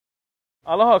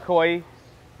Aloha Kauai.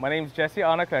 My name is Jesse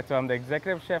Anacleto. I'm the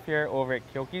executive chef here over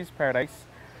at Keoki's Paradise.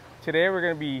 Today we're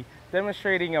going to be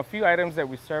demonstrating a few items that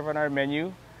we serve on our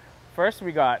menu. First,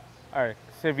 we got our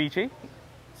ceviche.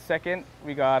 Second,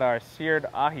 we got our seared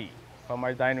ahi from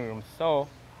our dining room. So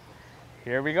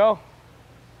here we go.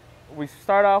 We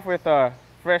start off with a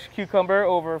fresh cucumber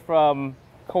over from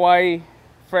Kauai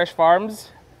Fresh Farms,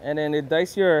 and then you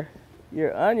dice your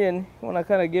onion. You want to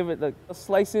kind of give it the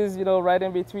slices, right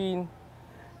in between,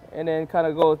 and then kind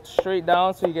of go straight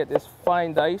down so you get this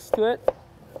fine dice to it.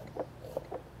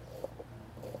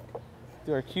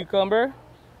 Do our cucumber.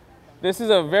 This is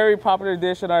a very popular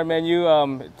dish on our menu.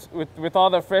 With all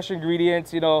the fresh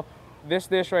ingredients, this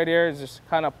dish right here just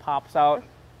kind of pops out.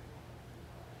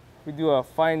 We do a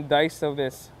fine dice of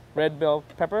this red bell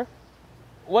pepper.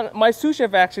 My sous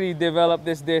chef actually developed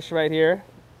this dish right here.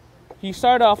 He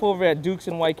started off over at Duke's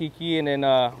in Waikiki, and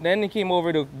then he came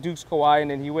over to Duke's Kauai,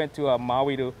 and then he went to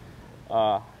Maui to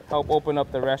help open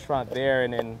up the restaurant there,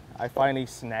 and then I finally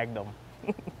snagged him.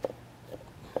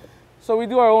 So we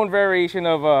do our own variation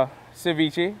of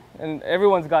ceviche, and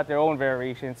everyone's got their own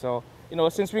variation. So,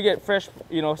 since we get fresh,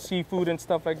 seafood and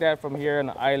stuff like that from here on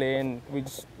the island, we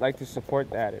just like to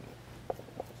support that. And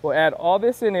we'll add all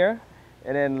this in here,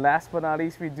 and then last but not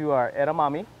least, we do our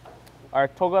edamame, our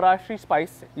togarashi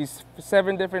spice. These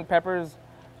 7 different peppers,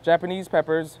 Japanese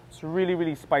peppers. It's really,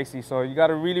 really spicy, so you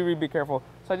gotta really, really be careful.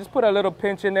 So I just put a little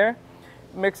pinch in there,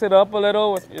 mix it up a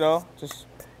little with, just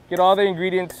get all the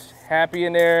ingredients happy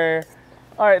in there.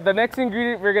 All right, the next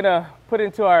ingredient we're gonna put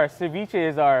into our ceviche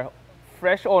is our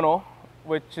fresh ono,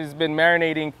 which has been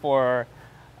marinating for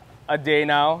a day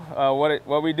now.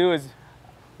 What we do is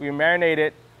we marinate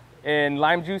it in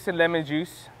lime juice and lemon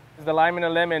juice. The lime and the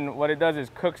lemon, what it does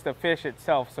is cooks the fish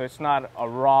itself, so it's not a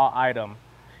raw item.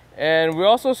 And we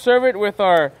also serve it with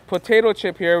our potato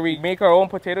chip here. We make our own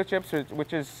potato chips,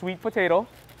 which is sweet potato.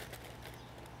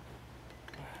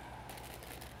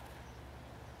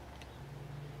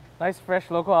 Nice fresh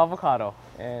local avocado.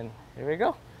 And here we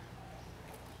go.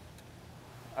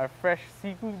 Our fresh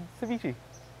seafood ceviche.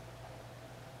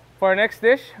 For our next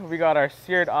dish, we got our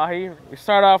seared ahi. We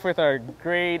start off with our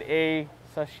grade A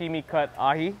sashimi cut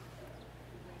ahi.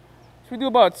 So we do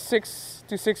about 6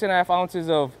 to 6.5 ounces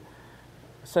of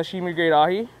sashimi grade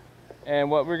ahi.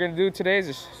 And what we're gonna do today is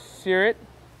just sear it.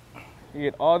 You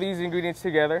get all these ingredients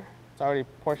together. It's already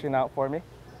portioned out for me.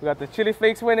 We got the chili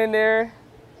flakes went in there,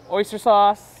 oyster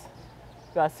sauce,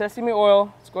 we got sesame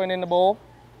oil, it's going in the bowl.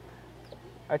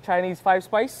 Our Chinese 5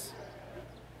 spice,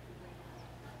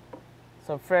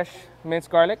 some fresh minced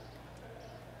garlic.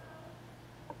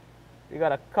 We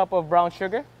got a cup of brown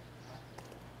sugar.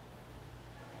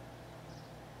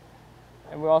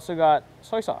 And we also got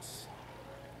soy sauce.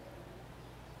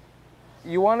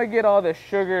 You want to get all the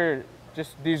sugar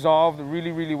just dissolved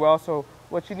really, really well. So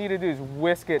what you need to do is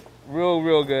whisk it real,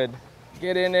 real good.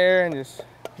 Get in there and just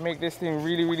make this thing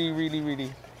really, really, really,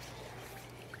 really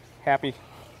happy.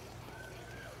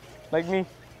 Like me.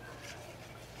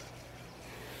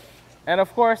 And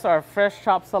of course, our fresh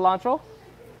chopped cilantro.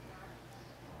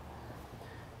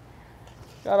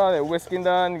 Got all that whisking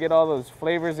done, get all those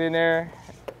flavors in there.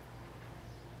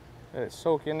 Let it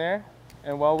soak in there.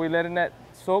 And while we're letting that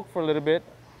soak for a little bit,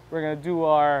 we're gonna do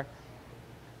our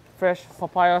fresh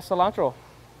papaya cilantro.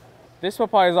 This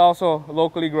papaya is also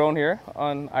locally grown here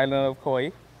on the island of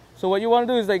Kauai. So what you wanna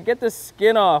do is get the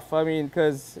skin off,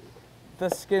 because the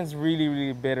skin's really,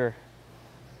 really bitter.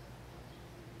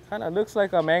 Kinda looks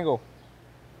like a mango.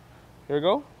 Here we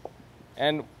go.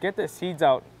 And get the seeds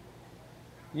out.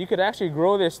 You could actually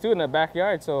grow this too in the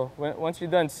backyard. So once you're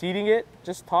done seeding it,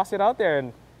 just toss it out there,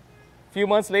 and a few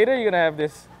months later, you're gonna have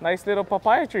this nice little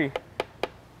papaya tree.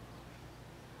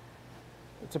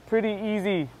 It's a pretty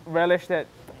easy relish that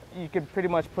you can pretty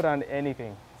much put on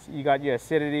anything. So you got your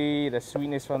acidity, the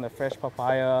sweetness from the fresh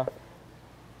papaya.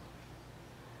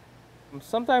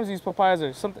 Sometimes these papayas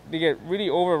they get really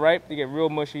overripe, they get real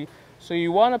mushy. So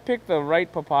you wanna pick the right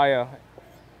papaya.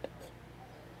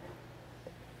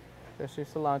 There's your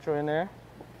cilantro in there.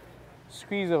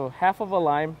 Squeeze half of a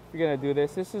lime. You're gonna do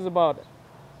this. This is about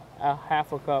a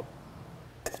half a cup.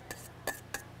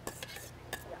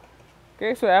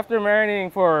 Okay, so after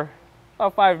marinating for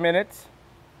about 5 minutes,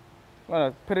 I'm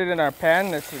gonna put it in our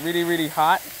pan that's really, really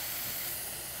hot.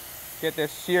 Get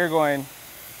this sear going.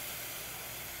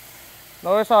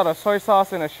 Notice how the soy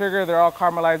sauce and the sugar, they're all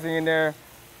caramelizing in there,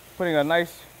 putting a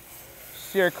nice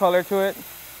sear color to it.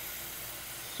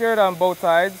 Sear it on both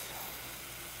sides.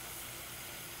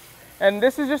 And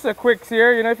this is just a quick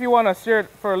sear. If you want to sear it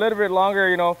for a little bit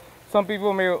longer, some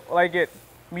people may like it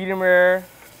medium rare.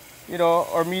 you know,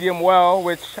 or medium well,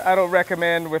 which I don't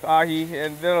recommend with ahi,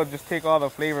 and that'll just take all the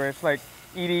flavor. It's like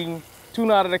eating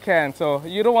tuna out of the can. So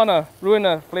you don't want to ruin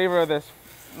the flavor of this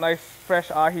nice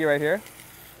fresh ahi right here.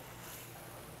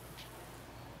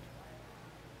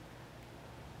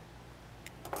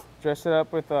 Dress it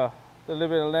up with a little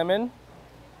bit of lemon.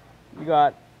 You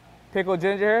got pickled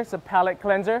ginger here. It's a palate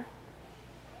cleanser.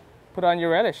 Put on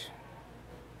your relish.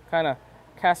 Kind of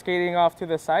cascading off to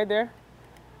the side there.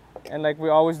 And like we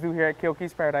always do here at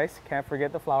Keoki's Paradise, can't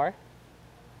forget the flour.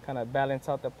 Kind of balance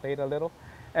out the plate a little.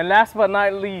 And last but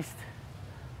not least,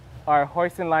 our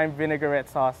hoisin lime vinaigrette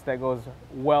sauce that goes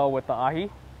well with the ahi.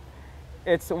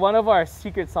 It's one of our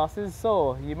secret sauces,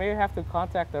 so you may have to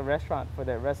contact the restaurant for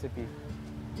that recipe.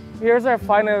 Here's our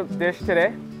final dish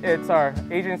today. It's our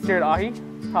Asian seared ahi,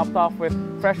 topped off with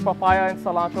fresh papaya and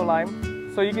cilantro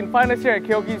lime. So you can find us here at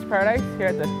Keoki's Paradise, here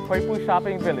at the Poipu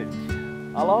Shopping Village.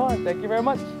 Aloha, and thank you very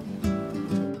much.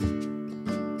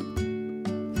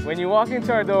 When you walk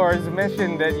into our doors,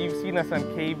 mention that you've seen us on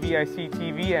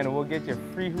KVIC-TV and we'll get you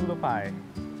free hula pie.